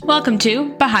Welcome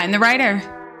to Behind the Writer,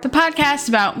 the podcast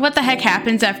about what the heck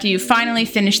happens after you finally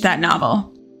finish that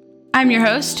novel. I'm your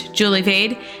host, Julie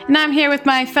Vade, and I'm here with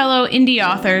my fellow indie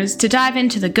authors to dive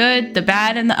into the good, the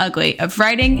bad, and the ugly of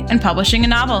writing and publishing a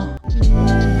novel.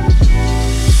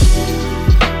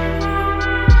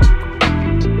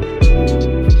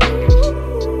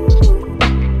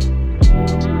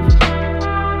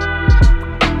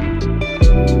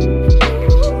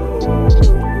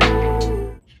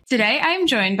 Today, I am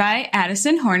joined by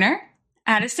Addison Horner.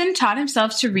 Addison taught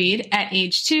himself to read at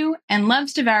age 2 and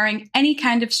loves devouring any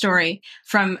kind of story,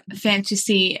 from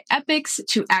fantasy epics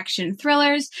to action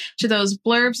thrillers to those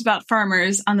blurbs about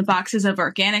farmers on the boxes of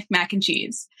organic mac and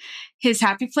cheese. His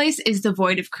happy place is the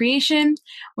void of creation,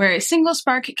 where a single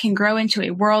spark can grow into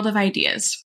a world of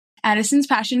ideas. Addison's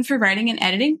passion for writing and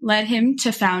editing led him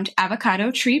to found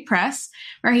Avocado Tree Press,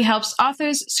 where he helps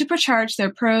authors supercharge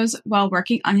their prose while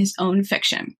working on his own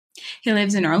fiction. He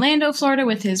lives in Orlando, Florida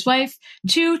with his wife,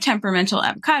 2 temperamental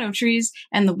avocado trees,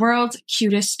 and the world's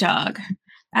cutest dog.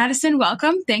 Addison,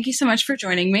 welcome. Thank you so much for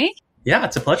joining me. Yeah,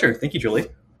 it's a pleasure. Thank you, Julie.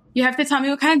 You have to tell me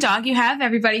what kind of dog you have.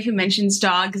 Everybody who mentions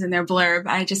dogs in their blurb,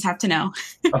 I just have to know.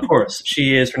 Of course.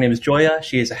 Her name is Joya.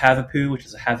 She is a Havapoo, which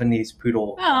is a Havanese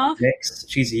poodle mix.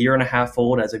 She's a 1.5 years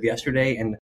old as of yesterday,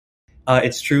 and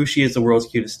it's true, she is the world's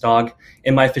cutest dog.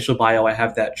 In my official bio, I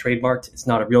have that trademarked. It's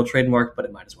not a real trademark, but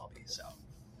it might as well be, so.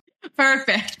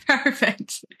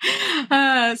 Perfect.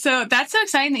 So that's so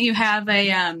exciting that you have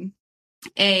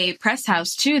a press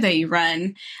house too that you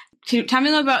run. Tell me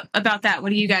a little about that. What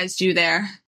do you guys do there?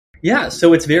 Yeah,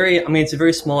 so it's a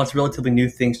very small, it's a relatively new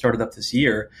thing started up this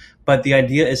year, but the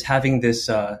idea is having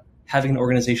an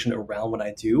organization around what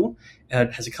I do.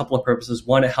 It has a couple of purposes.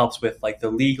 One, it helps with like the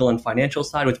legal and financial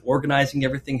side with organizing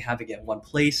everything, having it in one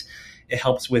place. It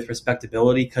helps with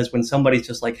respectability, because when somebody's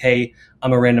just like, hey,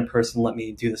 I'm a random person, let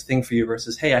me do this thing for you,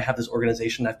 versus, hey, I have this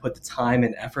organization I've put the time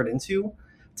and effort into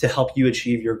to help you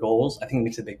achieve your goals, I think it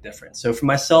makes a big difference. So for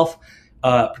myself,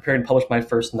 preparing to publish my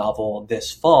first novel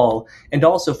this fall, and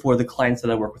also for the clients that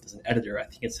I work with as an editor, I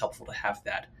think it's helpful to have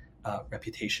that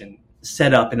reputation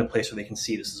set up in a place where they can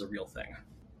see this is a real thing.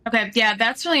 Okay, yeah,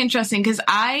 that's really interesting, because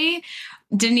I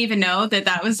didn't even know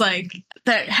that was like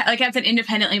as an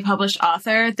independently published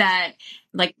author, that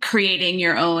like creating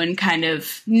your own kind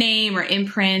of name or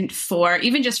imprint for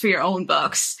even just for your own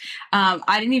books. I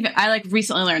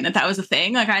recently learned that was a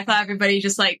thing. Like I thought everybody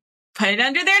just like put it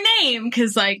under their name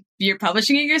because like you're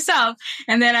publishing it yourself.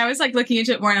 And then I was like looking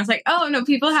into it more and I was like, oh no,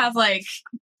 people have like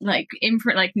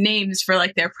imprint, like names for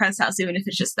like their press house, even if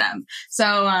it's just them. So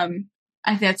I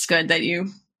think that's good that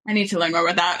I need to learn more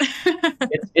about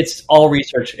that. It's all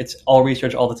research. It's all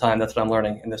research all the time. That's what I'm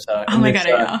learning in this,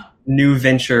 new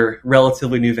venture,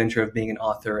 relatively new venture of being an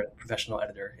author and professional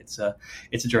editor. It's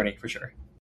a journey for sure.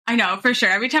 I know, for sure.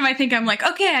 Every time I think I'm like,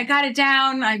 okay, I got it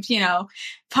down. I've,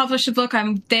 published a book.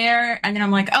 I'm there. And then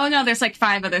I'm like, oh no, there's like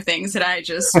 5 other things that I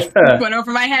just went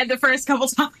over my head the first couple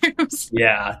times.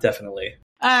 Yeah, definitely.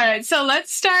 All right. So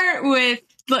let's start with,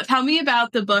 tell me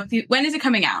about the book. When is it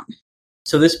coming out?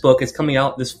 So this book is coming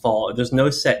out this fall. There's no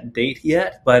set date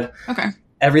yet, but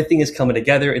everything is coming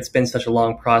together. It's been such a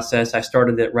long process. I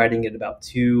started writing it about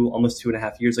almost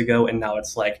 2.5 years ago. And now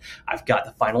it's like, I've got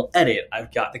the final edit.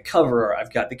 I've got the cover.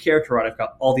 I've got the character art. I've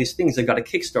got all these things. I've got a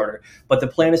Kickstarter. But the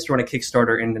plan is to run a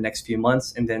Kickstarter in the next few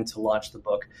months and then to launch the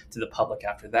book to the public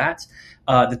after that.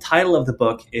 The title of the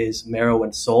book is Marrow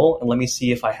and Soul. And let me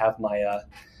see if I have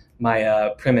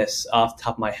my premise off the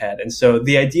top of my head. And so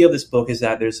the idea of this book is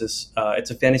that there's this,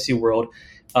 it's a fantasy world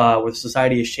where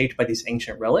society is shaped by these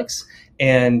ancient relics.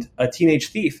 And a teenage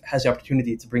thief has the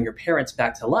opportunity to bring her parents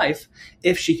back to life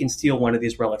if she can steal one of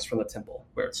these relics from the temple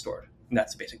where it's stored. And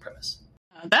that's the basic premise.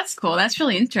 Oh, that's cool. That's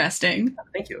really interesting.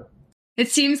 Thank you.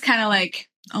 It seems kind of like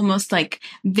almost like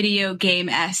video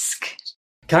game-esque.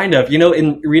 Kind of.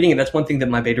 In reading it, that's one thing that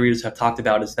my beta readers have talked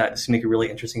about, is that this would make a really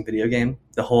interesting video game.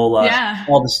 The whole,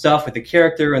 all the stuff with the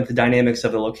character and the dynamics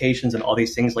of the locations and all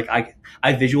these things. Like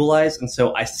I visualize, and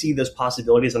so I see those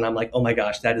possibilities, and I'm like, oh my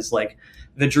gosh, that is like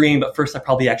the dream. But first, I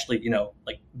probably actually,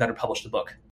 better publish the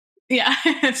book. Yeah,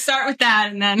 start with that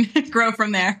and then grow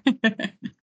from there. All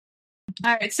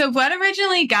right. So, what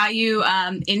originally got you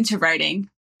into writing?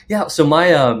 Yeah, so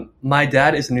my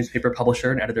dad is a newspaper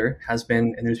publisher and editor, has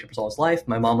been in newspapers all his life.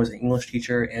 My mom was an English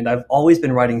teacher, and I've always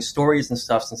been writing stories and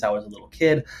stuff since I was a little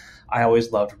kid. I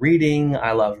always loved reading.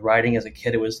 I loved writing as a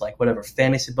kid. It was like whatever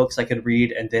fantasy books I could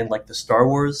read, and then like the Star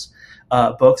Wars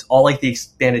books, all like the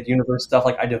expanded universe stuff.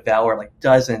 Like I devoured like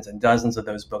dozens and dozens of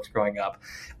those books growing up.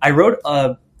 I wrote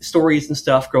stories and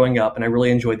stuff growing up, and I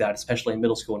really enjoyed that, especially in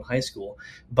middle school and high school.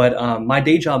 But my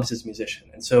day job is as a musician.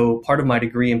 And so part of my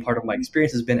degree and part of my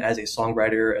experience has been as a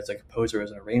songwriter, as a composer,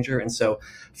 as an arranger. And so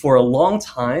for a long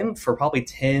time, for probably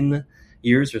 10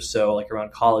 years or so, like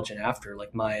around college and after,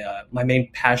 like my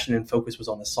main passion and focus was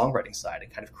on the songwriting side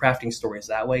and kind of crafting stories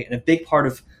that way. And a big part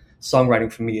of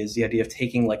songwriting for me is the idea of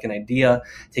taking like an idea,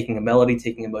 taking a melody,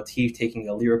 taking a motif, taking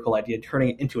a lyrical idea, turning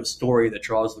it into a story that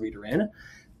draws the reader in.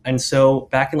 And so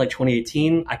back in like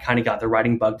 2018, I kind of got the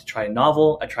writing bug to try a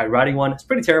novel. I tried writing one. It's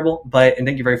pretty terrible, but it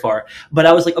didn't get very far. But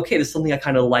I was like, okay, this is something I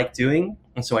kind of like doing.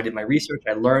 And so I did my research,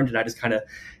 I learned, and I just kind of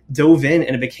dove in,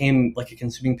 and it became like a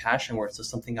consuming passion where it's just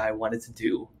something I wanted to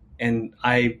do. And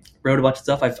I wrote a bunch of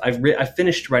stuff. I've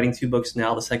finished writing 2 books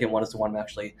now. The second one is the one I'm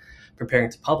actually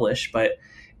preparing to publish. But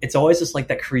it's always just like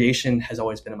that creation has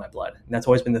always been in my blood. And that's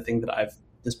always been the thing that I've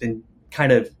just been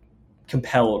kind of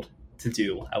compelled to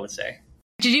do, I would say.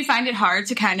 Did you find it hard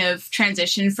to kind of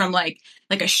transition from like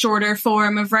a shorter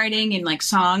form of writing in like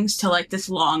songs to like this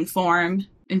long form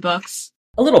in books?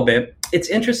 A little bit. It's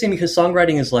interesting because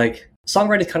songwriting is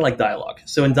kind of like dialogue.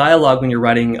 So in dialogue, when you're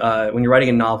writing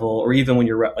a novel, or even when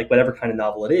you're like whatever kind of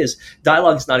novel it is,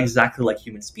 dialogue is not exactly like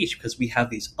human speech because we have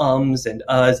these ums and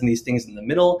uhs and these things in the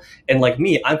middle. And like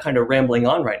me, I'm kind of rambling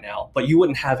on right now, but you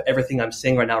wouldn't have everything I'm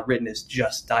saying right now written as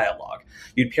just dialogue.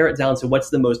 You'd pare it down to what's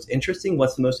the most interesting,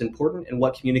 what's the most important, and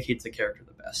what communicates the character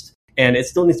the best. And it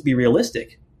still needs to be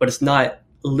realistic, but it's not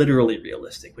literally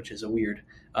realistic, which is a weird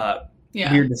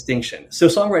distinction. So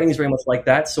songwriting is very much like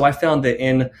that. So I found that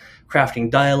in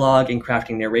crafting dialogue and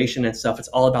crafting narration and stuff, it's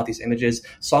all about these images.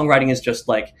 Songwriting is just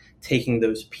like taking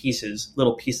those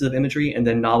little pieces of imagery, and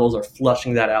then novels are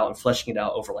flushing that out and fleshing it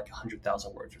out over like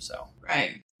 100,000 words or so.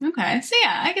 Right. Okay. So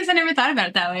yeah, I guess I never thought about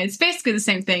it that way. It's basically the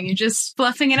same thing. You're just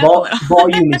fluffing it up a little.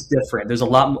 Volume is different. There's there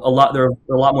are a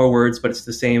lot more words, but it's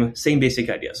the same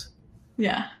basic ideas.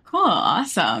 Yeah. Cool.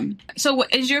 Awesome. So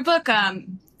is your book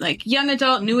like young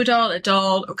adult, new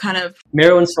adult, or kind of?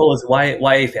 Marrow and Soul is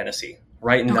YA fantasy,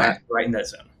 right in that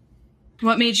zone.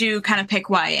 What made you kind of pick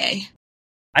YA?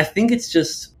 I think it's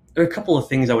just, there are a couple of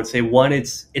things I would say. One,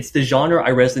 it's the genre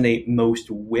I resonate most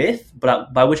with,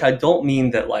 but by which I don't mean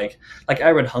that like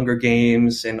I read Hunger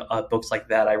Games and books like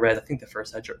that. I read, I think, the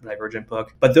first Divergent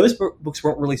book, but those books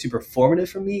weren't really super formative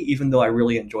for me, even though I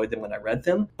really enjoyed them when I read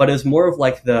them. But it was more of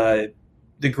like the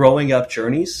growing up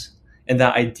journeys and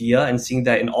that idea, and seeing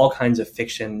that in all kinds of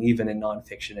fiction, even in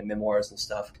nonfiction and memoirs and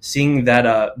stuff, seeing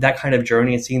that kind of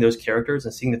journey and seeing those characters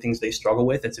and seeing the things they struggle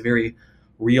with. It's a very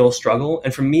real struggle.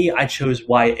 And for me, I chose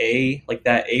YA, like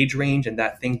that age range and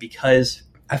that thing, because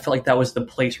I felt like that was the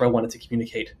place where I wanted to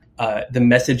communicate the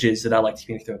messages that I like to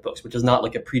communicate through books, which is not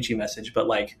like a preachy message, but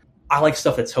like I like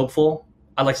stuff that's hopeful.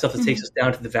 I like stuff that takes us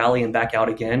down to the valley and back out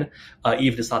again,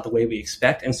 even if it's not the way we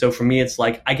expect. And so for me, it's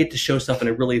like I get to show stuff in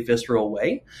a really visceral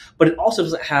way, but it also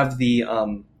doesn't have the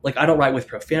like I don't write with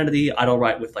profanity. I don't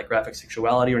write with like graphic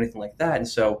sexuality or anything like that. And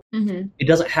so it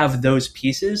doesn't have those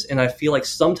pieces. And I feel like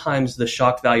sometimes the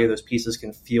shock value of those pieces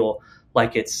can feel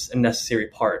like it's a necessary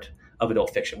part of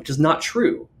adult fiction, which is not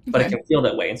true, but it can feel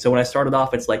that way. And so when I started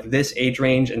off, it's like this age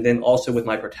range. And then also with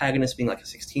my protagonist being like a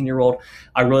 16-year-old,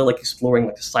 I really like exploring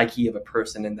like the psyche of a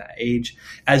person in that age.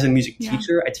 As a music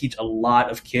teacher, I teach a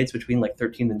lot of kids between like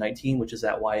 13 and 19, which is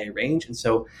that YA range. And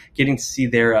so getting to see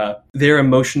their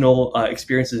emotional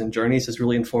experiences and journeys has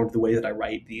really informed the way that I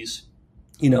write these,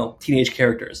 teenage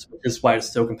characters, which is why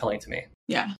it's so compelling to me.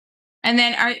 Yeah. And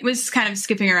then I was kind of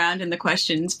skipping around in the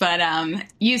questions, but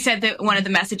you said that one of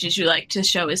the messages you like to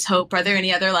show is hope. Are there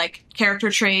any other like character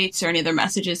traits or any other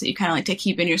messages that you kind of like to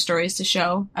keep in your stories to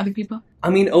show other people? I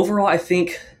mean, overall, I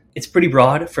think it's pretty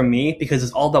broad for me because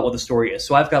it's all about what the story is.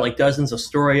 So I've got like dozens of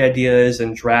story ideas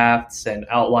and drafts and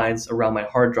outlines around my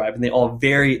hard drive, and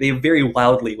they vary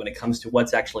wildly when it comes to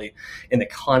what's actually in the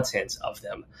content of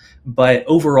them. But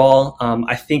overall,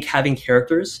 I think having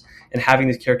characters and having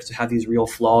these characters have these real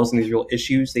flaws and these real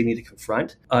issues they need to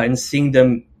confront, and seeing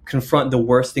them confront the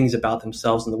worst things about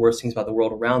themselves and the worst things about the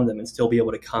world around them, and still be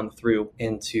able to come through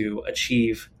and to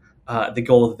achieve the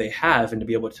goal that they have, and to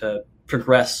be able to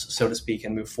progress, so to speak,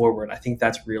 and move forward. I think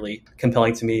that's really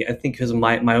compelling to me. I think because of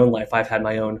my own life, I've had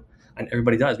my own, and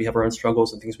everybody does. We have our own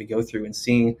struggles and things we go through,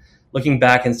 and looking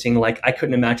back and seeing like, I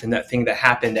couldn't imagine that thing that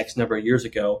happened X number of years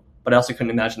ago, but I also couldn't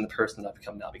imagine the person that I've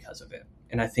become now because of it.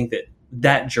 And I think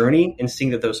that journey and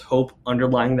seeing that there's hope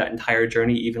underlying that entire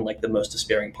journey, even like the most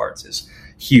despairing parts, is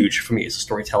huge for me as a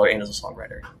storyteller and as a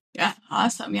songwriter. Yeah.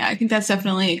 Awesome. Yeah. I think that's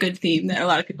definitely a good theme that a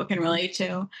lot of people can relate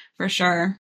to, for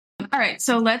sure. All right,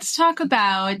 so let's talk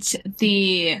about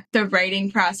the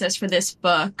writing process for this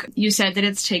book. You said that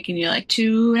it's taken you like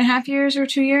 2.5 years or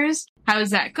 2 years? How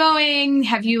is that going?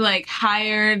 Have you like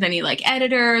hired any like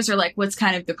editors, or like what's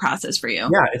kind of the process for you?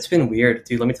 Yeah, it's been weird,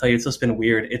 dude. Let me tell you, it's just been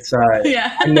weird. It's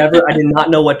Yeah. I did not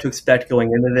know what to expect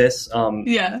going into this.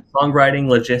 Yeah. Songwriting,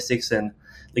 logistics, and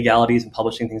legalities and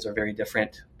publishing things are very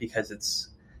different because it's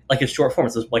like it's short form.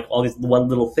 It's just like all these one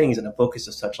little things, and a book is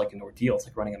just such like an ordeal. It's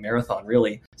like running a marathon,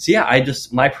 really. So yeah,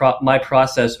 my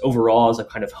process overall, as I've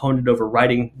kind of honed it over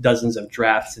writing dozens of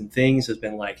drafts and things, has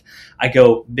been like I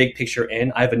go big picture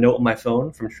in. I have a note on my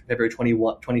phone from February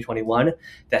 2021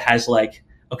 that has like,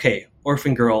 okay,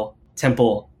 orphan girl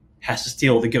temple has to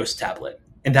steal the ghost tablet.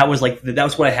 And that was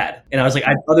what I had. And I was like, I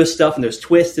have other stuff and there's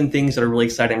twists and things that are really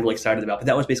exciting, I'm really excited about. But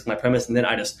that was basically my premise. And then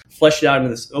I just fleshed it out into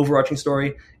this overarching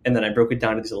story. And then I broke it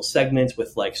down into these little segments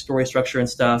with like story structure and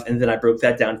stuff. And then I broke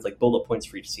that down to like bullet points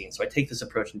for each scene. So I take this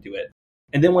approach and do it.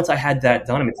 And then once I had that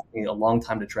done, it took me a long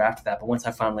time to draft that. But once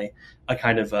I finally,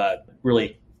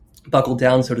 really buckled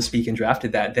down, so to speak, and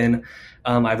drafted that, then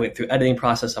I went through editing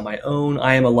process on my own.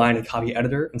 I am a line and copy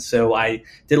editor, and so I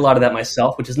did a lot of that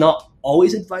myself, which is not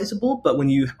always advisable, but when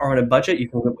you are on a budget, you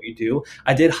can limit what you do.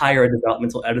 I did hire a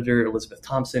developmental editor, Elizabeth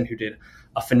Thompson, who did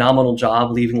a phenomenal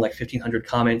job leaving like 1,500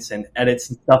 comments and edits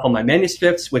and stuff on my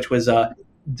manuscripts, which was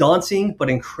daunting but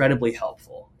incredibly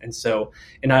helpful.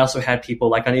 And I also had people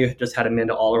like, I know you just had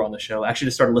Amanda Aller on the show. I actually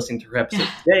just started listening to her episode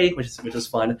today, which is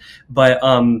fun. But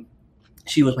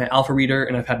she was my alpha reader,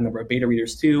 and I've had a number of beta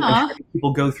readers too. And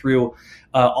people go through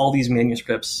all these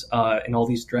manuscripts and all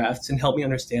these drafts and help me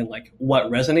understand like what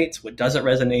resonates, what doesn't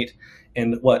resonate,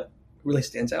 and what really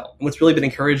stands out. And what's really been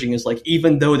encouraging is like,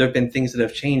 even though there have been things that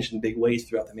have changed in big ways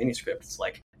throughout the manuscript, it's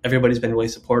like everybody's been really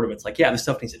supportive. It's like, yeah, this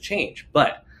stuff needs to change,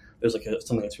 but there's like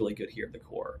something that's really good here at the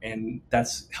core. And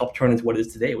that's helped turn into what it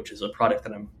is today, which is a product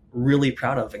that I'm really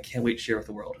proud of and can't wait to share with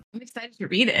the world. I'm excited to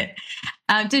read it.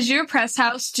 Does your press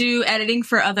house do editing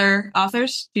for other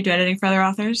authors? Do you do editing for other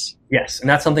authors? Yes, and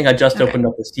that's something I just opened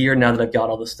up this year. Now that I've got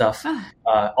all the stuff,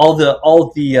 all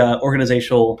the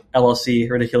organizational LLC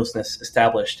ridiculousness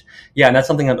established. Yeah, and that's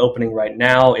something I'm opening right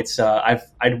now. It's I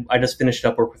just finished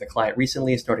up work with a client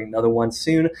recently, starting another one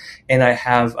soon, and I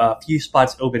have a few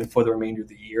spots open for the remainder of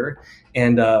the year.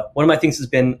 And one of my things has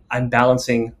been I'm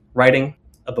balancing writing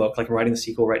a book, like I'm writing the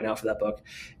sequel right now for that book,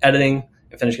 editing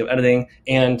and finishing up editing,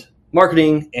 and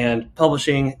marketing and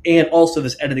publishing, and also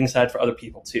this editing side for other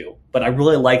people too. But I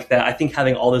really like that. I think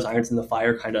having all those irons in the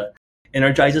fire kind of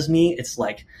energizes me. It's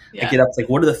like I get up, it's like,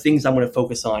 what are the things I'm going to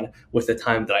focus on with the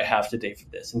time that I have today for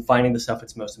this, and finding the stuff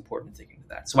that's most important and taking to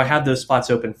that. So I have those spots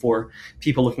open for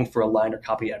people looking for a line or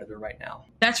copy editor right now.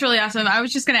 That's really awesome. I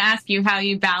was just going to ask you how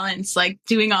you balance like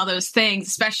doing all those things,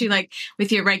 especially like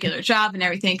with your regular job and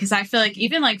everything. Cause I feel like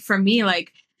even like for me,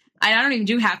 like I don't even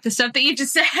do half the stuff that you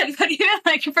just said, but even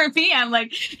like for me, I'm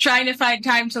like trying to find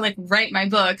time to like write my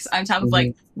books on top of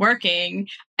like working.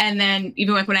 And then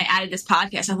even like when I added this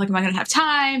podcast, I'm like, am I going to have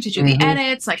time to do the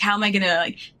edits? Like, how am I going to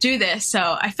like do this? So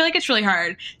I feel like it's really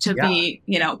hard to be,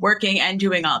 working and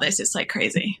doing all this. It's like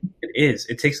crazy. It is.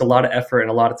 It takes a lot of effort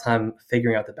and a lot of time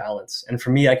figuring out the balance. And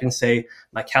for me, I can say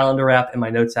my calendar app and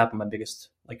my notes app are my biggest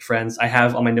like friends. I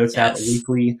have on my notes app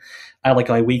I have like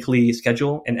my weekly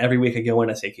schedule, and every week I go in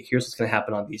and I say, okay, here's what's going to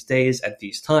happen on these days at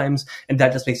these times. And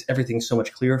that just makes everything so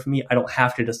much clearer for me. I don't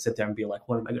have to just sit there and be like,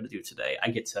 what am I going to do today? I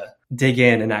get to dig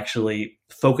in and actually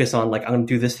focus on like, I'm going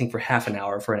to do this thing for half an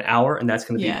hour, for an hour. And that's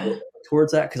going to be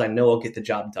towards that, because I know I'll get the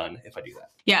job done if I do that.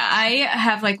 Yeah, I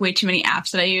have like way too many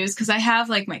apps that I use, because I have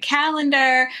like my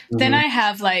calendar. Then I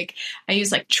have I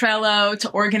use like Trello to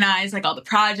organize like all the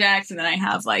projects. And then I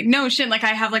have like Notion. Like I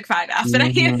have like 5 apps that I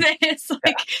use. It's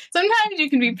like sometimes you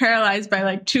can be paralyzed by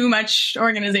like too much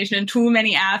organization and too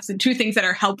many apps and 2 things that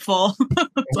are helpful.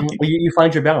 Well, you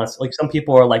find your balance. Like some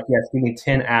people are like, yes, give me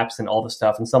 10 apps and all the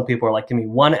stuff. And some people are like, give me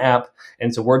 1 app and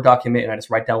it's a Word document and I just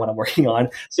write down what I'm working on.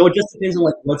 So it just depends on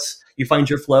like you find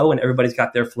your flow, and everybody's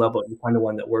got their flow, but you find the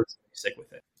one that works and you stick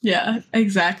with it. Yeah,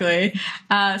 exactly.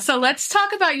 So let's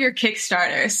talk about your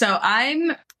Kickstarter. So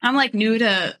I'm like new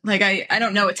to like, I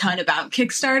don't know a ton about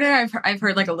Kickstarter. I've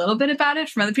heard like a little bit about it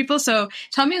from other people. So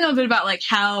tell me a little bit about like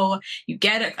how you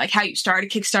get it, like how you start a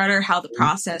Kickstarter, how the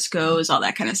process goes, all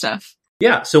that kind of stuff.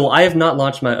 Yeah, so I have not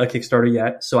launched a Kickstarter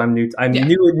yet, so I'm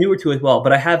newer to it as well,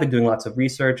 but I have been doing lots of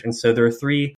research, and so there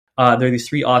are these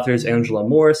 3 authors, Angela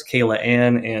Morris, Kayla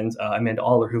Ann, and Amanda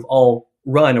Aller, who've all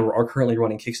run or are currently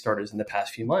running Kickstarters in the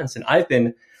past few months, and I've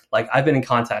been in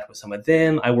contact with some of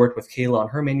them. I worked with Kayla on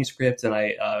her manuscript, and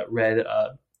I read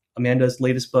Amanda's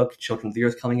latest book, Children of the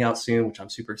Earth, coming out soon, which I'm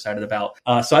super excited about.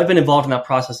 So I've been involved in that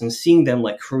process and seeing them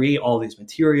like create all these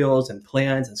materials and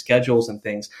plans and schedules and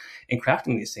things and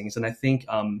crafting these things. And I think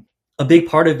a big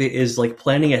part of it is like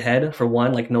planning ahead, for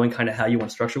one, like knowing kind of how you want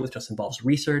to structure it, which just involves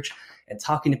research and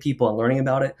talking to people and learning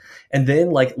about it. And then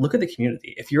like look at the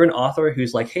community. If you're an author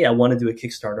who's like, hey, I want to do a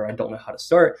Kickstarter, I don't know how to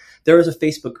start, there is a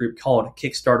Facebook group called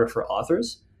Kickstarter for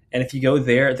Authors. And if you go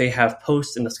there, they have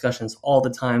posts and discussions all the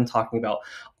time talking about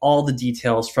all the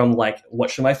details, from like, what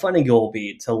should my funding goal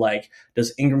be, to like,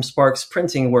 does Ingram Sparks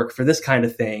printing work for this kind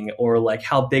of thing? Or like,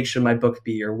 how big should my book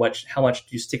be? Or how much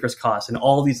do stickers cost? And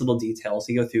all these little details.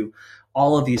 They go through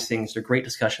all of these things. They're great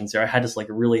discussions there. I had this like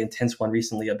a really intense one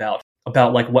recently about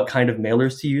like what kind of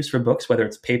mailers to use for books, whether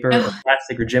it's paper or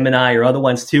plastic or Gemini or other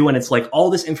ones too. And it's like all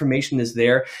this information is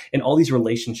there and all these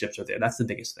relationships are there. That's the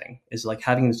biggest thing, is like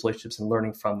having these relationships and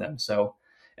learning from them. So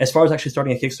as far as actually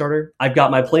starting a Kickstarter, I've got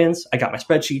my plans, I got my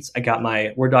spreadsheets, I got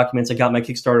my Word documents, I got my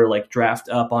Kickstarter like draft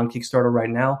up on Kickstarter right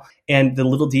now. And the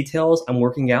little details I'm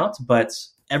working out, but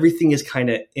everything is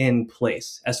kind of in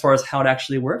place. As far as how it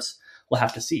actually works, we'll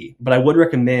have to see. But I would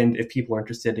recommend, if people are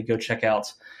interested, to go check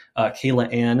out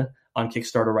Kayla Ann on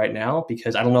Kickstarter right now,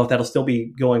 because I don't know if that'll still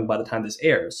be going by the time this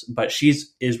airs, but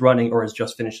is running, or has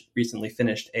just recently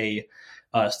finished a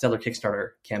stellar Kickstarter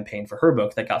campaign for her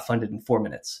book that got funded in 4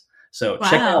 minutes. So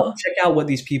check out what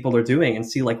these people are doing and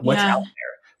see like what's out there,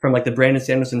 from like the Brandon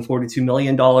Sanderson $42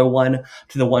 million one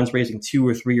to the ones raising $2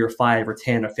 or $3 or $5 or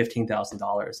 $10 or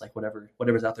 $15,000, like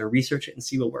whatever's out there. Research it and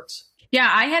see what works. Yeah,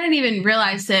 I hadn't even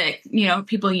realized that,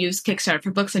 people use Kickstarter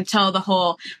for books until the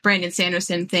whole Brandon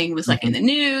Sanderson thing was like in the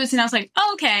news. And I was like,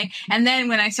 oh, okay. And then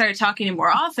when I started talking to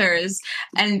more authors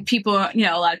and people, a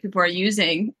lot of people are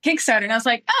using Kickstarter, and I was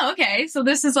like, oh, okay. So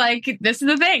this is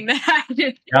the thing that I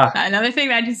did. Yeah. Another thing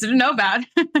that I just didn't know about.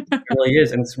 It really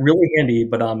is. And it's really handy.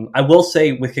 But I will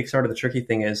say with Kickstarter, the tricky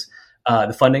thing is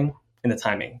the funding and the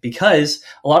timing, because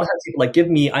a lot of times people like,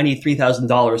 I need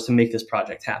 $3,000 to make this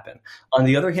project happen. On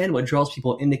the other hand, what draws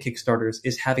people into Kickstarters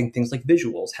is having things like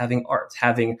visuals, having art,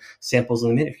 having samples in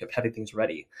the manuscript, having things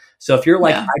ready. So if you're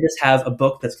like, I just have a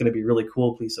book that's going to be really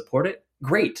cool, please support it,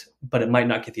 great, but it might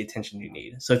not get the attention you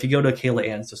need. So if you go to Kayla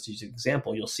Ann's, just to use an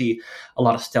example, you'll see a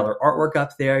lot of stellar artwork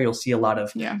up there. You'll see a lot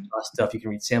of stuff. You can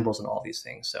read samples and all these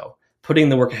things. So putting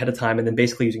the work ahead of time, and then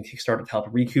basically using Kickstarter to help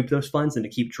recoup those funds and to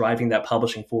keep driving that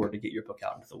publishing forward to get your book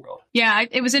out into the world. Yeah,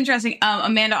 it was interesting.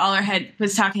 Amanda Allerhead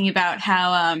was talking about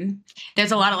how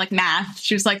there's a lot of like math.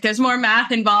 She was like, there's more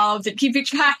math involved in keeping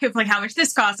track of like how much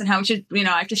this costs and how much, I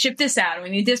have to ship this out and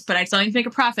we need this, but I still need to make a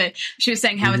profit. She was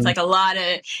saying how it's like a lot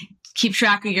of keep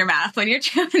track of your math when you're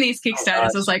doing these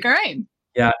Kickstarters. I was like, all right.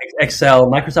 Yeah,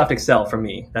 Microsoft Excel for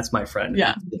me. That's my friend.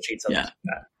 Yeah. The cheats on that.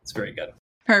 It's very good.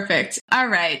 Perfect. All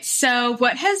right. So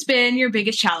what has been your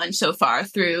biggest challenge so far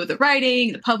through the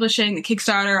writing, the publishing, the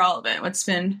Kickstarter, all of it? What's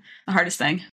been the hardest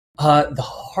thing? The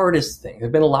hardest thing. There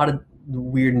have been a lot of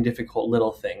weird and difficult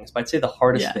little things, but I'd say the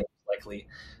hardest thing is likely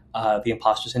the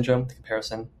imposter syndrome, the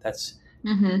comparison. That's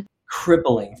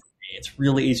crippling for me. It's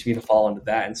really easy for me to fall into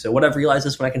that. And so what I've realized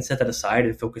is when I can set that aside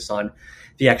and focus on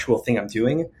the actual thing I'm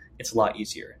doing, it's a lot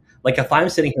easier. Like if I'm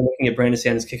sitting here looking at Brandon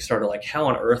Sanderson's Kickstarter, like how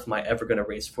on earth am I ever going to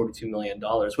raise $42 million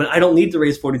when I don't need to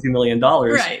raise $42 million?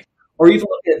 Right. Or even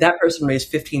looking at that person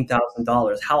raised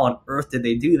 $15,000. How on earth did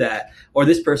they do that? Or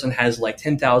this person has like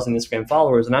 10,000 Instagram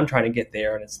followers and I'm trying to get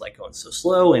there and it's like going so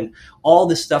slow, and all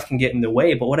this stuff can get in the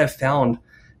way. But what I've found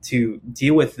to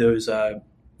deal with those,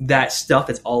 that stuff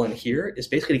that's all in here is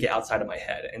basically to get outside of my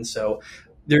head. And so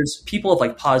there's people of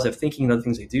like positive thinking and other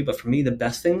things they do. But for me, the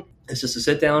best thing is just to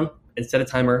sit down and set a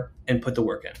timer and put the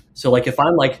work in. So like if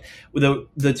I'm like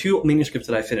the two manuscripts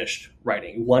that I finished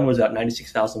writing, one was about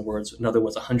 96,000 words, another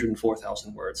was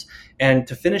 104,000 words. And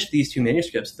to finish these two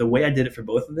manuscripts, the way I did it for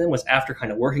both of them was after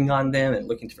kind of working on them and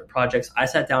looking at different projects, I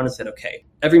sat down and said, okay,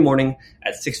 every morning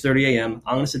at 6:30 a.m.,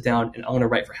 I'm going to sit down and I'm going to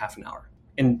write for half an hour.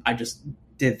 And I just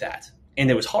did that. And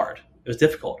it was hard. It was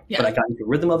difficult, but I got into the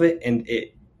rhythm of it and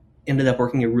it ended up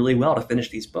working really well to finish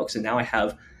these books. And now I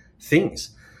have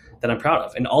things that I'm proud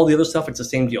of. And all the other stuff, it's the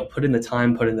same deal. Put in the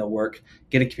time, put in the work,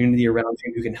 get a community around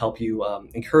you who can help you,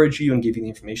 encourage you and give you the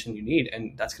information you need.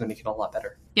 And that's going to make it a lot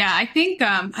better. Yeah, I think,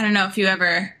 I don't know if you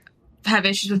ever have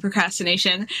issues with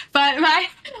procrastination, but my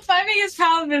biggest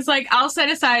problem is like, I'll set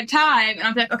aside time and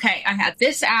I'm like, okay, I have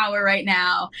this hour right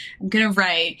now. I'm going to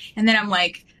write. And then I'm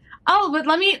like, oh, but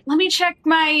let me check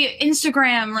my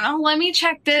Instagram. Oh, let me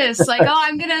check this. Like, oh,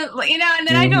 I'm gonna, and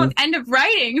then I don't end up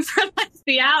writing for like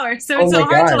the hour. So it's so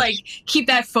hard to like keep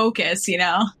that focus,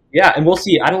 Yeah, and we'll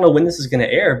see. I don't know when this is going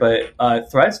to air,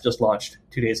 but Threads just launched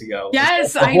 2 days ago.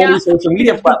 Yes, I know. A whole new social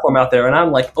media platform out there, and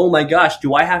I'm like, oh my gosh,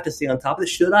 do I have to stay on top of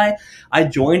this? Should I? I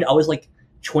joined. I was like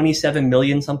 27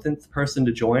 million something person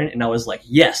to join. And I was like,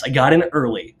 yes, I got in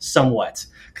early somewhat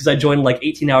because I joined like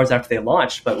 18 hours after they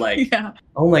launched. But like,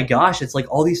 oh my gosh, it's like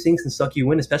all these things can suck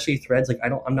you in, especially Threads. Like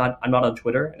I'm not on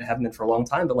Twitter and I haven't been for a long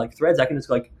time, but like Threads, I can just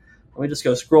like, let me just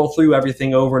go scroll through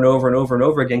everything over and over and over and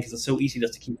over again because it's so easy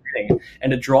just to keep reading.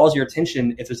 And it draws your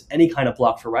attention if there's any kind of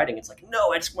block for writing. It's like,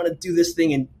 no, I just want to do this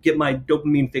thing and get my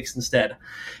dopamine fix instead.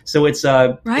 So it's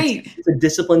it's a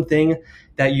discipline thing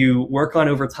that you work on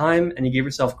over time, and you give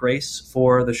yourself grace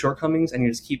for the shortcomings, and you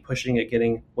just keep pushing at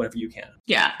getting whatever you can.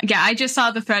 Yeah. I just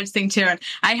saw the Threads thing too. And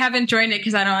I haven't joined it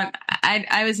because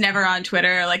I was never on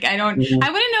Twitter. Like I wouldn't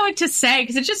know what to say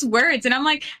because it's just words. And I'm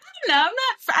like,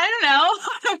 I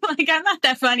don't know. Like, I'm not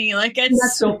that funny. Like,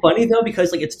 that's so funny though,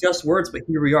 because like it's just words, but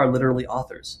here we are, literally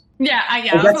authors. Yeah,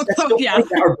 That's so funny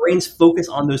that our brains focus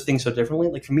on those things so differently.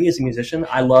 Like for me as a musician,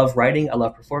 I love writing, I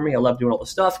love performing, I love doing all the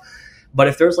stuff. But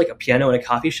if there's like a piano in a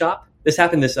coffee shop, this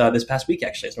happened this past week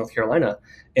actually. It's North Carolina,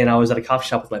 and I was at a coffee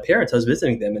shop with my parents. I was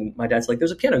visiting them, and my dad's like,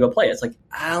 "There's a piano, go play it." It's like,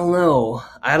 I don't know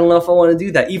if I want to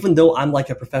do that, even though I'm like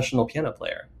a professional piano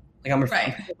player.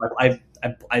 Like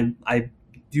I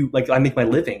do, like I make my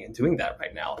living in doing that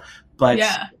right now. But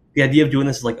the idea of doing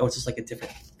this is like, oh, it's just like a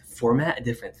different format, a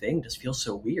different thing, just feels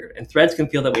so weird. And Threads can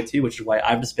feel that way too, which is why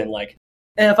I've just been like,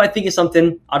 if I think of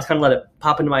something, I'll just kind of let it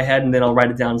pop into my head and then I'll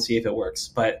write it down and see if it works.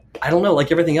 But I don't know,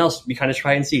 like everything else, we kind of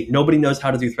try and see. Nobody knows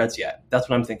how to do Threads yet. That's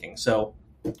what I'm thinking. So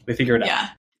we figure it out. Yeah.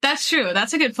 That's true.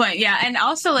 That's a good point. Yeah. And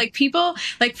also like people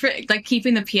like for like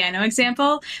keeping the piano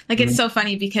example, like it's so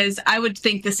funny because I would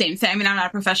think the same thing. I mean, I'm not a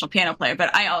professional piano player,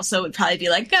 but I also would probably be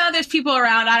like, oh, there's people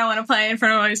around. I don't want to play in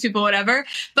front of all these people, whatever.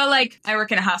 But like I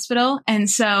work in a hospital. And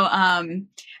so,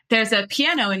 there's a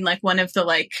piano in like one of the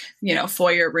like,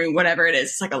 foyer room, whatever it is.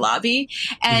 It's like a lobby.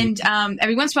 And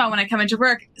every once in a while when I come into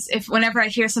work, whenever I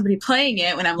hear somebody playing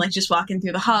it, when I'm like just walking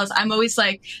through the halls, I'm always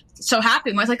like so happy.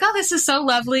 I'm always like, oh, this is so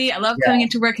lovely. I love coming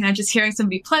into work and I'm just hearing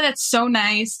somebody play. That's so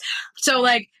nice. So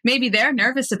like maybe they're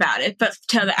nervous about it, but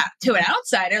to an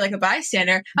outsider, like a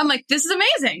bystander, I'm like, this is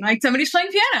amazing. Like somebody's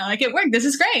playing piano. Like it worked. This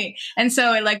is great. And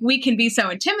so like we can be so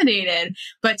intimidated,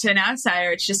 but to an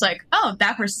outsider, it's just like, oh,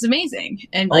 that person's amazing.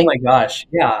 And oh my gosh.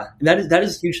 Yeah. That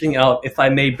is a huge thing. If I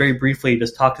may very briefly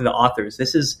just talk to the authors,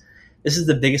 this is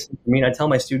the biggest thing for me. And I tell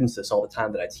my students this all the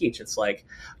time that I teach. It's like,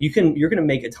 you're going to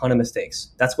make a ton of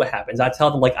mistakes. That's what happens. I tell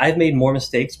them like, I've made more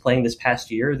mistakes playing this past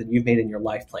year than you've made in your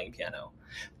life playing piano.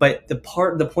 But the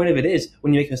point of it is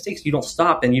when you make mistakes, you don't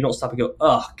stop and go,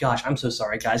 oh gosh, I'm so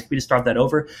sorry guys. Can we just start that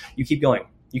over? You keep going.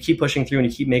 You keep pushing through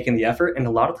and you keep making the effort. And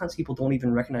a lot of times people don't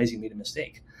even recognize you made a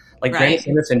mistake. Like Brandon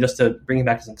Sanderson, just to bring him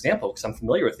back as an example, because I'm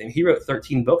familiar with him, he wrote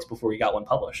 13 books before he got one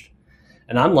published.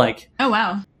 And I'm like, oh,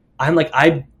 wow.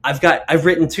 I've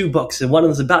written 2 books and one of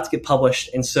them is about to get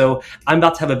published. And so I'm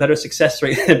about to have a better success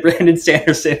rate than Brandon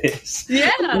Sanderson is.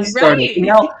 Yeah, right.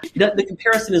 Now, the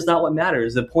comparison is not what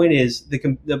matters. The point is,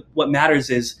 what matters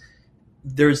is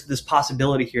there's this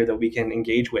possibility here that we can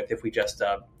engage with if we just,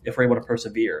 if we're able to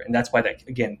persevere. And that's why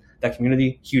that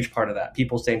community, huge part of that.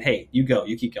 People saying, hey, you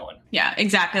keep going. Yeah,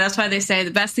 exactly. That's why they say the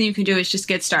best thing you can do is just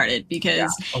get started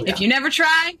because if you never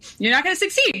try, you're not going to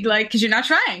succeed, because you're not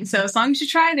trying. So as long as you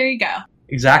try, there you go.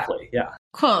 Exactly. Yeah.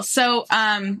 Cool. So,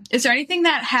 is there anything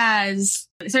that has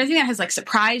like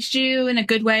surprised you in a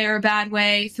good way or a bad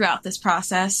way throughout this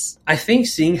process? I think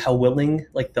seeing how willing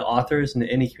like the authors in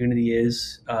any community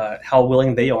is, how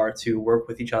willing they are to work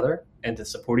with each other and to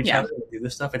support each other and do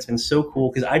this stuff. It's been so cool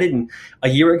because a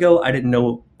year ago, I didn't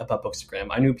know about Bookstagram.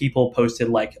 I knew people posted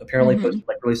posted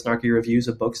really snarky reviews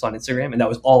of books on Instagram. And that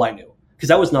was all I knew because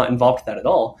I was not involved with that at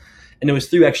all. And it was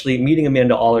through actually meeting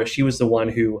Amanda Aller. She was the one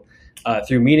who,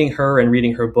 through meeting her and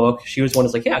reading her book, she was one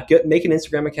who's like, make an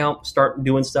Instagram account, start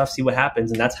doing stuff, see what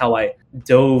happens. And that's how I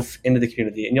dove into the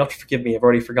community. And you'll have to forgive me, I've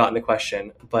already forgotten the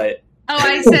question, but. Oh,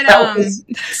 I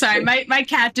said, sorry, my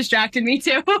cat distracted me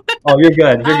too. Oh, you're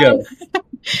good. You're good.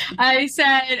 I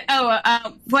said,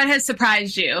 what has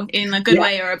surprised you in a good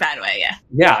way or a bad way? Yeah.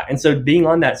 Yeah. And so being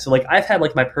on that, so like I've had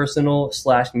like my personal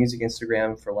 /music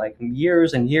Instagram for like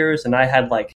years and years. And I had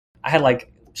like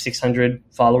 600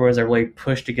 followers. I really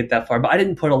pushed to get that far, but I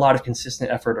didn't put a lot of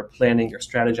consistent effort or planning or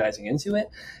strategizing into it.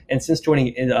 And since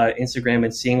joining Instagram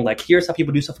and seeing like, here's how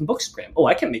people do stuff in Bookstagram. Oh,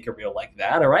 I can make a reel like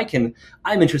that, or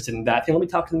I'm interested in that thing. Let me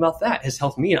talk to them about that. Has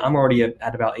helped me. I'm already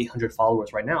at about 800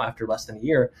 followers right now after less than a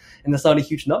year. And that's not a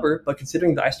huge number, but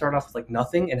considering that I started off with like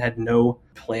nothing and had no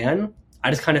plan, I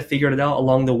just kind of figured it out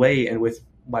along the way. And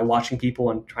by watching people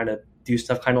and trying to do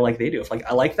stuff kind of like they do. If like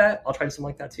I like that, I'll try something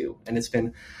like that too. And it's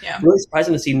been really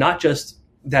surprising to see not just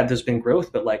that there's been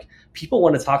growth, but like people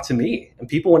want to talk to me and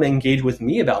people want to engage with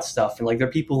me about stuff. And like, there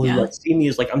are people who like see me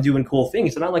as like, I'm doing cool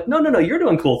things. And I'm like, no, you're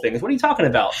doing cool things. What are you talking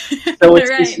about? So it's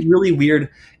this really weird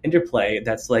interplay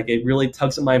that's like, it really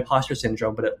tugs at my imposter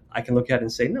syndrome, but I can look at it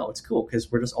and say, no, it's cool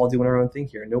because we're just all doing our own thing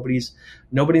here.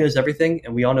 Nobody knows everything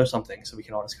and we all know something. So we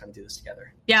can all just kind of do this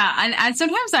together. Yeah. And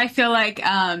sometimes I feel like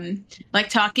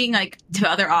talking like to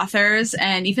other authors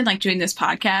and even like doing this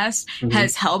podcast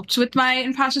has helped with my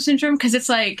imposter syndrome. Cause it's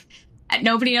like,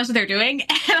 nobody knows what they're doing.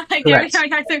 And like every time I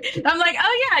talk to them, I'm like,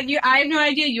 oh yeah, I have no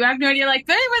idea. You have no idea. Like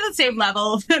they're the same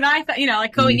level. And I thought,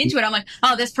 like going into it, I'm like,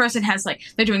 oh, this person has like,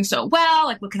 they're doing so well.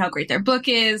 Like look at how great their book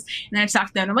is. And then I talk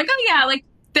to them and I'm like, oh yeah, like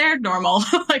they're normal.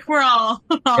 Like we're all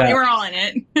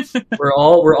in it. we're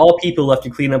all people left to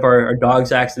clean up our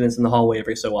dog's accidents in the hallway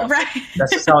every so often. Right.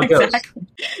 That's just how it goes.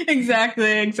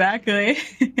 Exactly.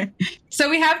 So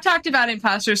we have talked about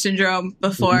imposter syndrome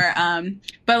before,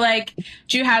 but like,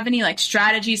 do you have any like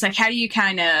strategies? Like, how do you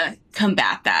kind of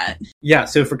combat that? Yeah.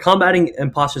 So for combating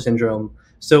imposter syndrome,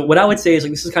 so what I would say is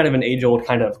like, this is kind of an age-old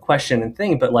kind of question and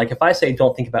thing, but like if I say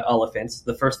don't think about elephants,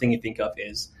 the first thing you think of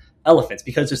is elephants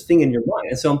because there's thing in your mind.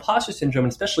 And so imposter syndrome,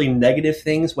 and especially negative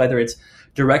things, whether it's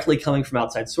directly coming from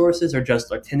outside sources or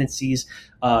just our tendencies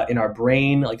in our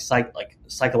brain, like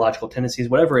psychological tendencies,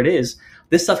 whatever it is,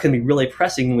 this stuff can be really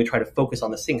pressing when we try to focus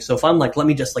on this thing. So if I'm like, let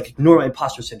me just like ignore my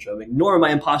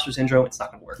imposter syndrome, it's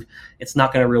not going to work. It's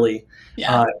not going to really,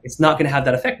 it's not going to have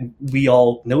that effect. We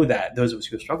all know that, those of us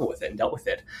who have struggled with it and dealt with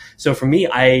it. So for me,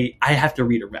 I have to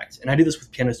redirect. And I do this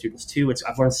with piano students too.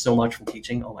 I've learned so much from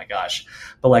teaching. Oh my gosh.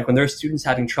 But like when there's students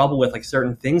having trouble with like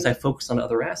certain things, I focus on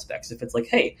other aspects. If it's like,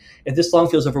 hey, if this song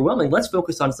feels overwhelming, let's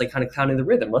focus on like kind of counting the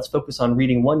rhythm. Let's focus on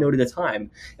reading one note at a time.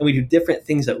 And we do different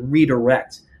things that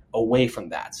redirect away from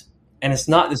that. And it's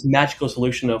not this magical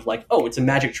solution of like, oh, it's a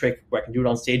magic trick where I can do it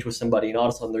on stage with somebody and all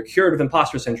of a sudden they're cured of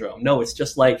imposter syndrome. No, it's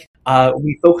just like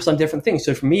we focus on different things.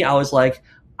 So for me, I was like,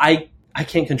 I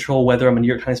can't control whether I'm a New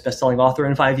York Times bestselling author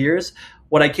in 5 years.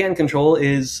 What I can control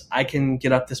is I can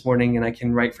get up this morning and I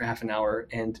can write for half an hour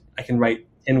and I can write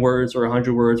 10 words or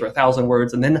 100 words or 1,000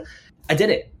 words. And then I did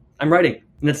it. I'm writing.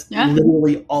 And that's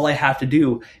literally all I have to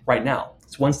do right now.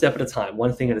 It's one step at a time,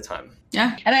 one thing at a time.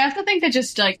 Yeah. And I also think that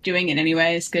just like doing it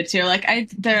anyway is good too. Like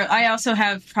I also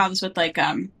have problems with like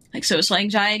social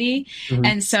anxiety.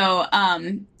 And so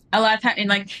a lot of time and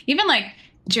like even like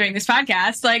during this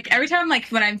podcast, like every time like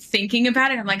when I'm thinking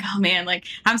about it, I'm like, oh man, like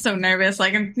I'm so nervous.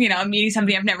 Like I'm meeting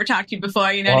somebody I've never talked to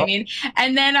before, you know what I mean?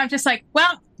 And then I'm just like,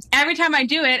 well, every time I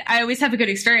do it, I always have a good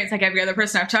experience. Like every other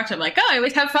person I've talked to, I'm like, oh, I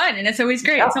always have fun and it's always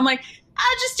great. So I'm like,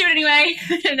 I'll just do it anyway.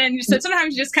 And then so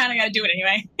sometimes you just kind of got to do it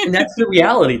anyway. And that's the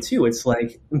reality too. It's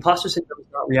like imposter syndrome is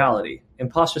not reality.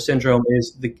 Imposter syndrome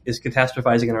is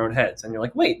catastrophizing in our own heads. And you're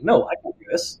like, wait, no, I can't do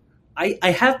this.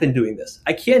 I have been doing this.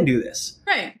 I can do this.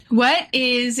 Right. What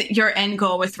is your end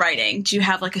goal with writing? Do you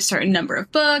have like a certain number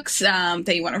of books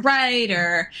that you want to write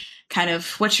or kind of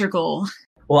what's your goal?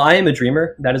 Well, I am a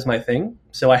dreamer. That is my thing.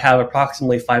 So I have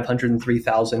approximately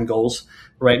 503,000 goals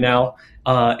right now.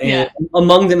 And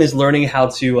among them is learning how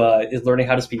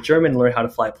to speak German, learn how to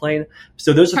fly a plane.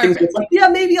 So those are things that's like, yeah,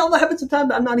 maybe I'll have it sometime.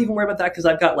 But I'm not even worried about that because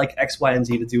I've got like X, Y, and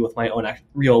Z to do with my own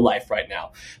real life right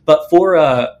now. But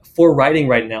for writing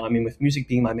right now, I mean, with music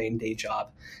being my main day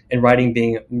job and writing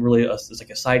being really like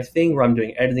a side thing where I'm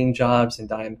doing editing jobs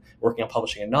and I'm working on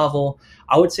publishing a novel,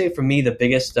 I would say for me, the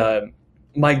biggest,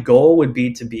 my goal would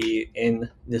be to be in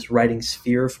this writing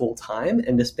sphere full time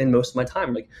and to spend most of my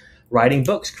time like writing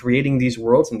books, creating these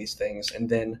worlds and these things. And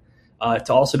then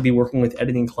to also be working with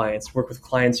editing clients, work with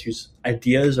clients whose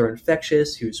ideas are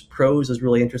infectious, whose prose is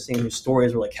really interesting, whose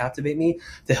stories really captivate me,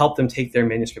 to help them take their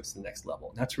manuscripts to the next level.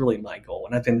 And that's really my goal.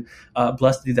 And I've been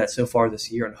blessed to do that so far this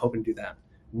year and hoping to do that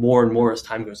more and more as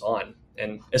time goes on.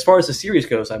 And as far as the series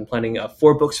goes, I'm planning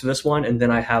 4 books for this one. And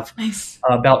then I have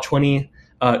about 20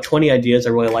 ideas I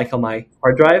really like on my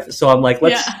hard drive. So I'm like,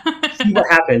 let's see what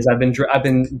happens. I've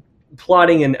been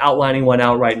plotting and outlining one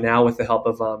out right now with the help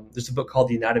of there's a book called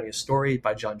The Anatomy of Story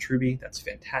by John Truby. That's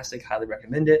fantastic. Highly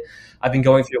recommend it. I've been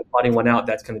going through and plotting one out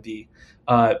that's going to be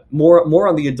more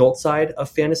on the adult side of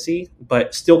fantasy,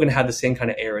 but still going to have the same kind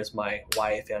of air as my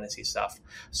YA fantasy stuff.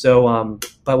 So,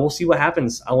 but we'll see what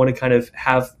happens. I want to kind of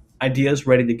have ideas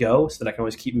ready to go so that I can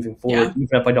always keep moving forward, even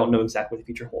if I don't know exactly what the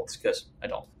future holds, because I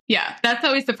don't. Yeah, that's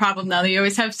always the problem, though. You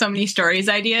always have so many stories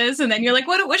ideas, and then you're like,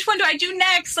 which one do I do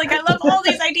next? Like, I love all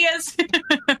these ideas.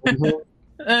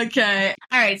 Okay.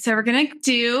 All right. So we're going to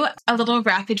do a little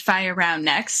rapid fire round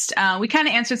next. We kind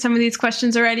of answered some of these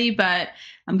questions already, but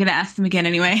I'm going to ask them again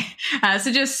anyway.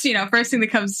 So just, first thing that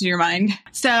comes to your mind.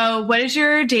 So what is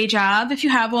your day job, if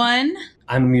you have one?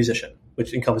 I'm a musician.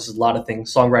 which encompasses a lot of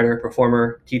things: songwriter,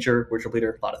 performer, teacher, worship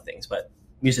leader, a lot of things, but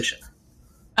musician.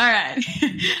 All right.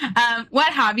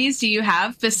 What hobbies do you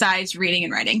have besides reading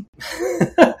and writing?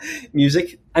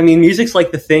 Music. I mean, music's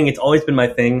like the thing. It's always been my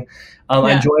thing.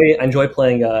 I enjoy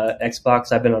playing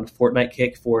Xbox. I've been on a Fortnite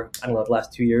kick for, I don't know, the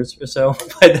last 2 years or so.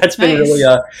 But that's been really,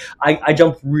 I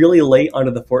jumped really late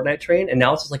onto the Fortnite train, and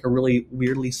now it's just like a really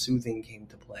weirdly soothing game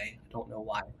to play. I don't know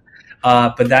why.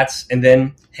 And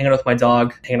then hanging out with my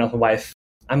dog, hanging out with my wife.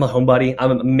 I'm a homebody.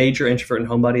 I'm a major introvert and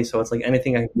homebody, so it's like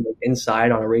anything I can do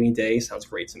inside on a rainy day sounds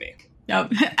great to me.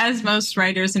 Yep, as most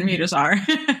writers and readers are.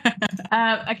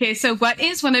 Okay, so what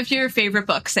is one of your favorite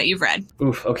books that you've read?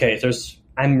 Oof, okay,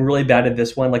 I'm really bad at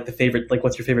this one, like the favorite, like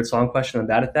what's your favorite song question? I'm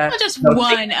bad at that. Well, just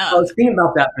one. I was thinking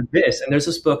about that for this, and there's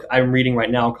this book I'm reading right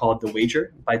now called The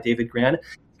Wager by David Grann.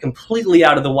 Completely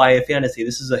out of the YA fantasy.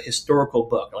 This is a historical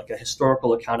book, like a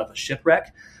historical account of a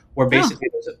shipwreck, where basically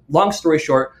there's a long story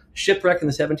short, shipwreck in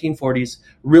the 1740s,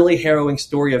 really harrowing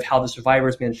story of how the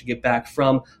survivors managed to get back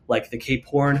from like the Cape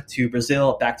Horn to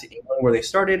Brazil, back to England where they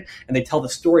started, and they tell the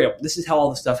story of this is how all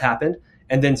this stuff happened.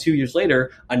 And then 2 years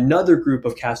later, another group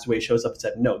of castaways shows up and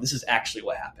said, no, this is actually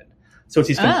what happened. So it's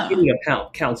these competing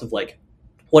accounts of like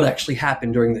what actually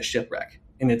happened during the shipwreck.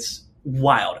 And it's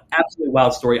wild, absolutely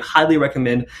wild story. Highly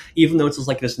recommend, even though it's just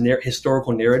like this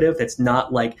historical narrative that's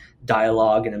not like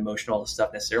dialogue and emotional all this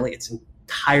stuff necessarily. It's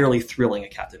entirely thrilling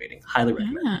and captivating. Highly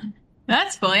recommend.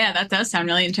 That's cool. Yeah, that does sound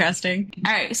really interesting.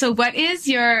 All right. So what is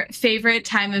your favorite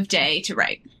time of day to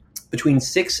write? Between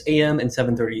 6 a.m. and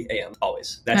 7:30 a.m.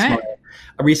 always. That's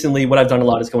recently what I've done a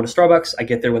lot is going to Starbucks. I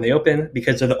get there when they open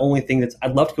because they're the only thing that's,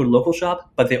 I'd love to go to local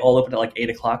shop, but they all open at like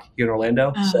 8 o'clock here in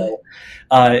Orlando. So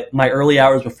my early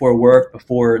hours before work,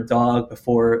 before dog,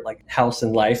 before like house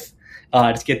and life,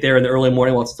 just get there in the early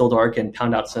morning while it's still dark and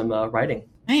pound out some writing.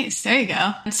 Nice. There you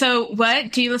go. So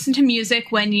what do you listen to music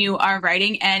when you are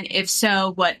writing? And if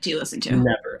so, what do you listen to?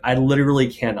 Never. I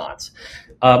literally cannot.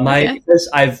 Because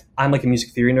I'm like a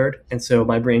music theory nerd, and so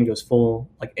my brain goes full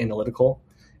like analytical.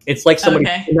 It's like somebody,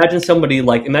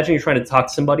 imagine you're trying to talk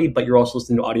to somebody, but you're also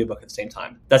listening to an audiobook at the same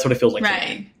time. That's what it feels like.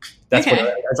 Right. That's what I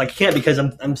was like, I can't, because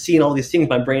I'm seeing all these things.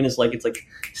 My brain is like, it's like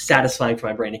satisfying for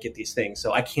my brain to get these things.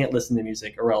 So I can't listen to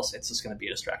music or else it's just going to be a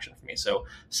distraction for me. So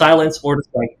silence or just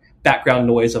like background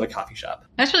noise of a coffee shop.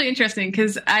 That's really interesting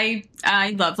because I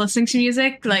love listening to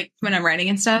music, like when I'm writing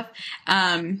and stuff.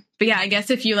 But yeah, I guess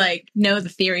if you like know the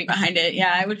theory behind it,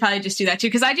 yeah, I would probably just do that too.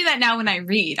 Because I do that now when I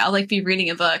read. I'll like be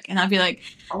reading a book and I'll be like,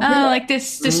 like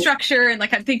this structure, and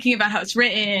like I'm thinking about how it's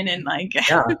written and like.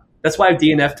 Yeah, that's why I've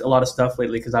DNF'd a lot of stuff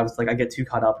lately, because I was like, I get too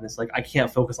caught up and it's like I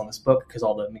can't focus on this book because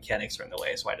all the mechanics are in the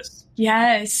way. So I just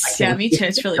me too.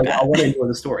 It's really bad. I want to enjoy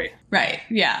the story. Right.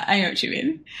 Yeah, I know what you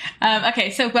mean. Okay,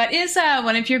 so what is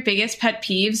one of your biggest pet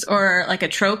peeves or like a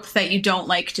trope that you don't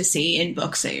like to see in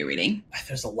books that you're reading?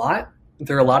 There's a lot.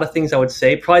 There are a lot of things I would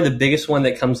say. Probably the biggest one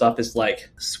that comes up is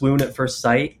like swoon at first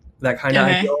sight, that kind of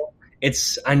ideal.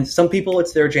 And some people,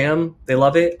 it's their jam. They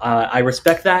love it. I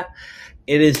respect that.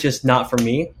 It is just not for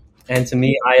me. And to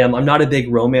me, I'm not a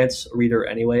big romance reader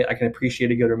anyway. I can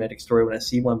appreciate a good romantic story when I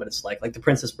see one, but it's like The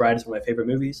Princess Bride is one of my favorite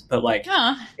movies. But like,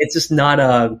 it's just not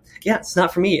it's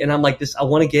not for me. And I'm like this. I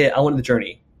want the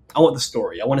journey. I want the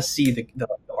story. I want to see the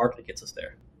arc that gets us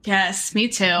there. Yes, me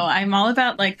too. I'm all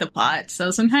about like the plot.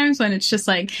 So sometimes when it's just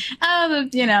like,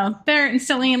 they're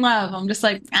instantly in love, I'm just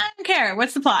like, I don't care.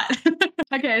 What's the plot?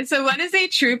 Okay, so what is a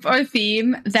trope or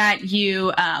theme that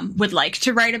you would like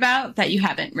to write about that you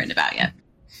haven't written about yet?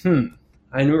 I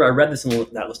remember I read this in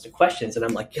that list of questions, and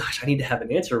I'm like, gosh, I need to have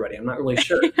an answer ready. I'm not really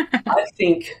sure. I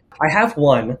think I have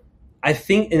one. I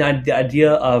think the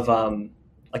idea of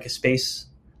like a space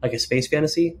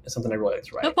fantasy is something I really like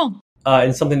to write. Oh, cool.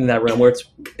 And something in that realm where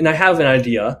and I have an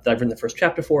idea that I've written the first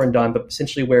chapter for and done, but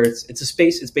essentially where it's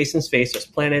based in space, there's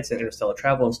planets and interstellar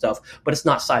travel and stuff, but it's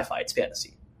not sci-fi, it's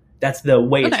fantasy. That's the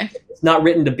way it's not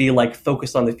written to be like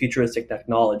focused on the futuristic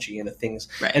technology and the things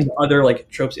and the other like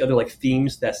tropes, the other like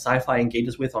themes that sci-fi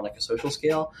engages with on like a social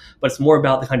scale, but it's more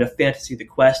about the kind of fantasy, the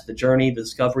quest, the journey, the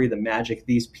discovery, the magic,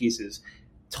 these pieces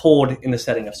told in the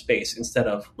setting of space instead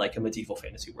of like a medieval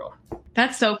fantasy world.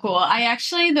 That's so cool. I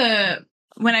actually,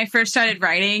 when I first started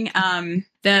writing,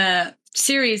 the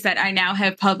series that I now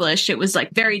have published, it was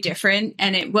like very different.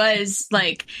 And it was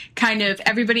like kind of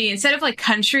everybody, instead of like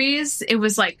countries, it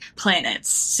was like planets.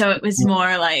 So it was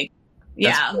more like,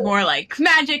 cool. More like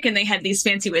magic. And they had these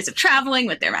fancy ways of traveling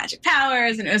with their magic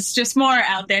powers. And it was just more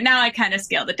out there. Now I kind of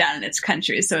scaled it down and it's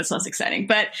countries. So it's less exciting,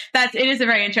 but it is a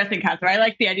very interesting concept. I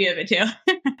like the idea of it too.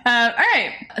 All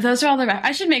right. Those are all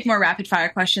I should make more rapid fire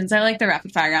questions. I like the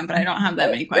rapid fire round, but I don't have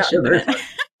that many questions.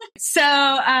 So,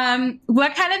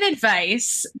 what kind of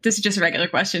advice, this is just a regular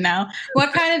question now,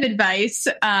 what kind of advice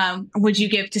would you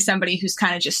give to somebody who's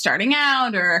kind of just starting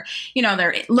out or,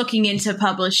 they're looking into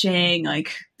publishing,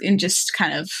 and just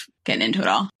kind of getting into it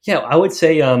all? Yeah, I would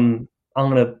say, I'm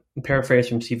going to paraphrase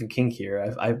from Stephen King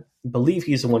here. I believe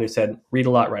he's the one who said, read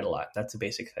a lot, write a lot. That's a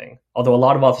basic thing. Although a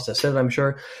lot of authors have said it, I'm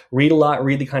sure. Read a lot,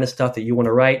 read the kind of stuff that you want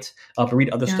to write, but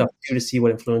read other stuff too to see what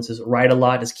influences. Write a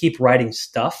lot, just keep writing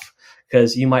stuff,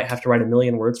 because you might have to write 1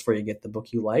 million words before you get the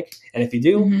book you like. And if you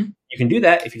do, you can do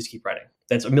that if you just keep writing.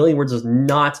 That's 1 million words is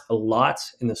not a lot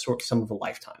in the sum of a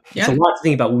lifetime. Yeah. It's a lot to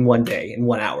think about in one day, in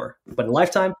 1 hour. But in a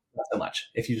lifetime, not so much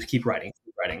if you just keep writing.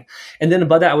 And then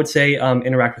above that, I would say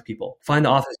interact with people. Find the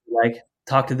authors you like.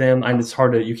 Talk to them. And it's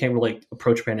hard you can't really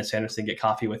approach Brandon Sanderson, get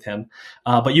coffee with him.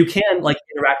 But you can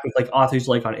interact with authors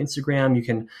on Instagram. You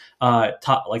can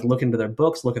look into their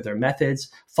books, look at their methods,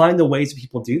 find the ways that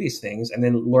people do these things, and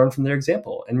then learn from their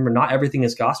example. And remember, not everything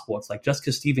is gospel. It's just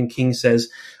because Stephen King says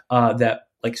that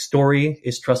story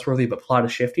is trustworthy, but plot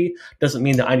is shifty, doesn't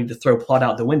mean that I need to throw plot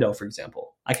out the window, for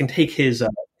example. I can take his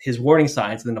warning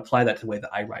signs and then apply that to the way that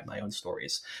I write my own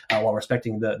stories while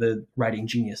respecting the writing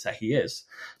genius that he is.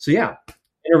 So yeah,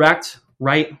 interact,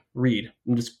 write, read,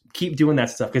 and just keep doing that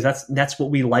stuff, because that's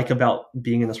what we like about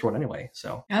being in this world anyway.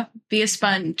 So be a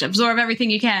sponge, absorb everything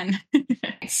you can.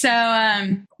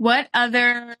 So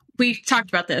we talked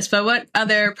about this, but what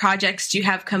other projects do you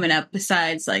have coming up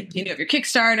besides your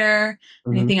Kickstarter,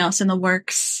 anything else in the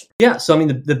works? Yeah. So,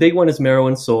 the big one is Marrow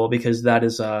and Soul, because that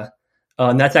is,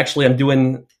 and that's actually, I'm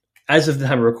doing, as of the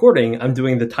time of recording, I'm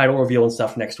doing the title reveal and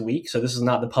stuff next week. So this is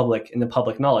not in the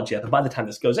public knowledge yet, but by the time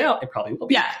this goes out, it probably will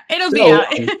be. Yeah, it'll be out.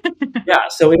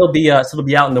 So it'll be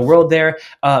out in the world there.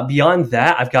 Beyond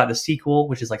that, I've got the sequel,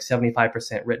 which is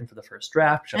 75% written for the first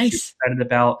draft, which I'm super excited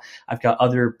about. I've got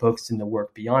other books in the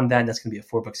work beyond that, and that's going to be a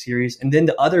 4-book series. And then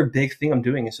the other big thing I'm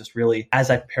doing is just really,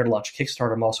 as I prepare to launch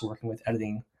Kickstarter, I'm also working with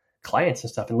editing clients and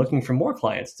stuff and looking for more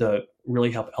clients to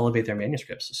really help elevate their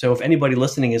manuscripts. So if anybody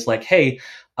listening is hey,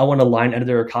 I want a line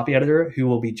editor or copy editor who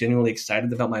will be genuinely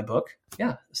excited about my book,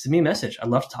 send me a message. I'd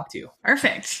love to talk to you.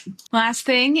 Perfect. Last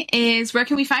thing is, where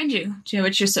can we find you? Do you know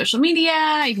what's your social media?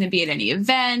 Are you going to be at any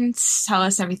events? Tell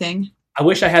us everything. I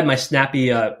wish I had my snappy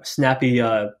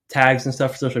tags and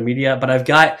stuff for social media, but I've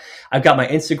got my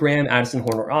Instagram, Addison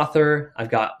Horner Author. I've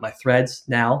got my Threads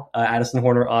now, Addison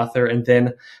Horner Author, and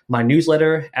then my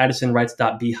newsletter,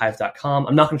 addisonwrites.beehive.com.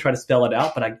 I'm not going to try to spell it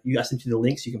out, but I sent you the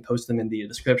links. You can post them in the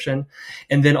description.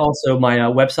 And then also my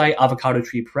website, Avocado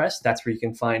Tree Press. That's where you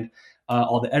can find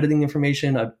all the editing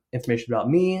information about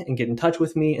me and get in touch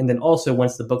with me. And then also,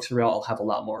 once the books are out, I'll have a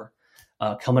lot more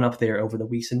coming up there over the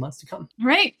weeks and months to come.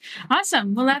 Right.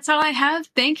 Awesome. Well, that's all I have.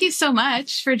 Thank you so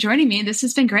much for joining me. This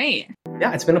has been great.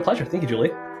 Yeah, it's been a pleasure. Thank you, Julie.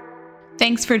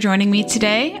 Thanks for joining me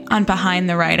today on Behind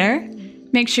the Writer.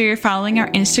 Make sure you're following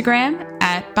our Instagram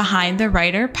at Behind the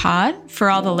Writer Pod for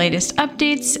all the latest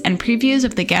updates and previews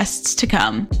of the guests to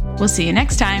come. We'll see you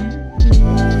next time.